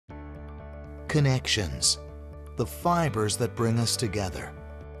Connections, the fibers that bring us together.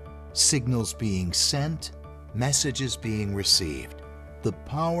 Signals being sent, messages being received. The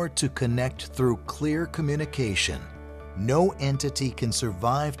power to connect through clear communication. No entity can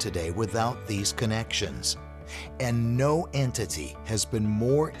survive today without these connections. And no entity has been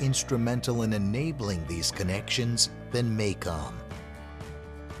more instrumental in enabling these connections than MACOM.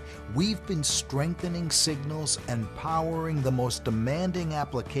 We've been strengthening signals and powering the most demanding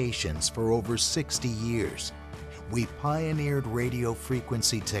applications for over 60 years. We pioneered radio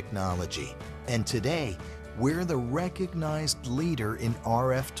frequency technology, and today we're the recognized leader in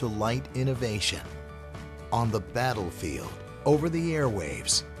RF to light innovation. On the battlefield, over the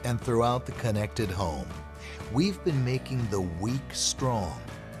airwaves, and throughout the connected home, we've been making the weak strong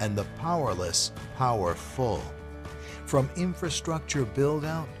and the powerless powerful. From infrastructure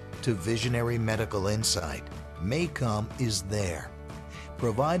build-out to visionary medical insight, MACOM is there,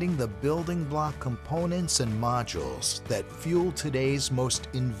 providing the building block components and modules that fuel today's most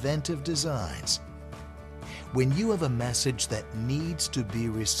inventive designs. When you have a message that needs to be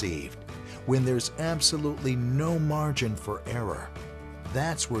received, when there's absolutely no margin for error,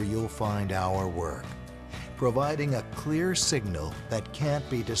 that's where you'll find our work, providing a clear signal that can't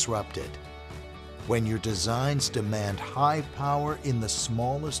be disrupted. When your designs demand high power in the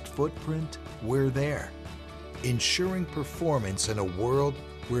smallest footprint, we're there, ensuring performance in a world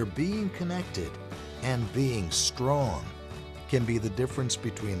where being connected and being strong can be the difference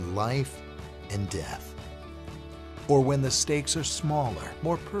between life and death. Or when the stakes are smaller,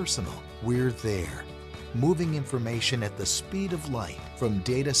 more personal, we're there, moving information at the speed of light from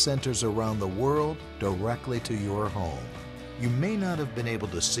data centers around the world directly to your home. You may not have been able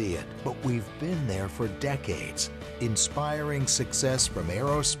to see it, but we've been there for decades, inspiring success from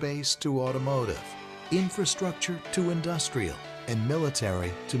aerospace to automotive, infrastructure to industrial, and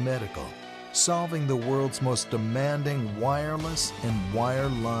military to medical, solving the world's most demanding wireless and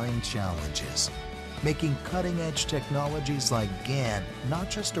wireline challenges, making cutting-edge technologies like GaN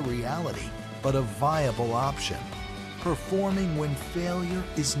not just a reality, but a viable option, performing when failure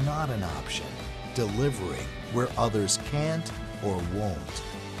is not an option, delivering where others can't or won't.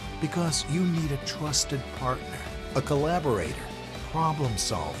 Because you need a trusted partner, a collaborator, problem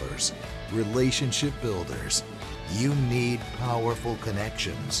solvers, relationship builders. You need powerful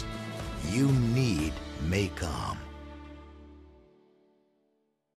connections. You need MACOM.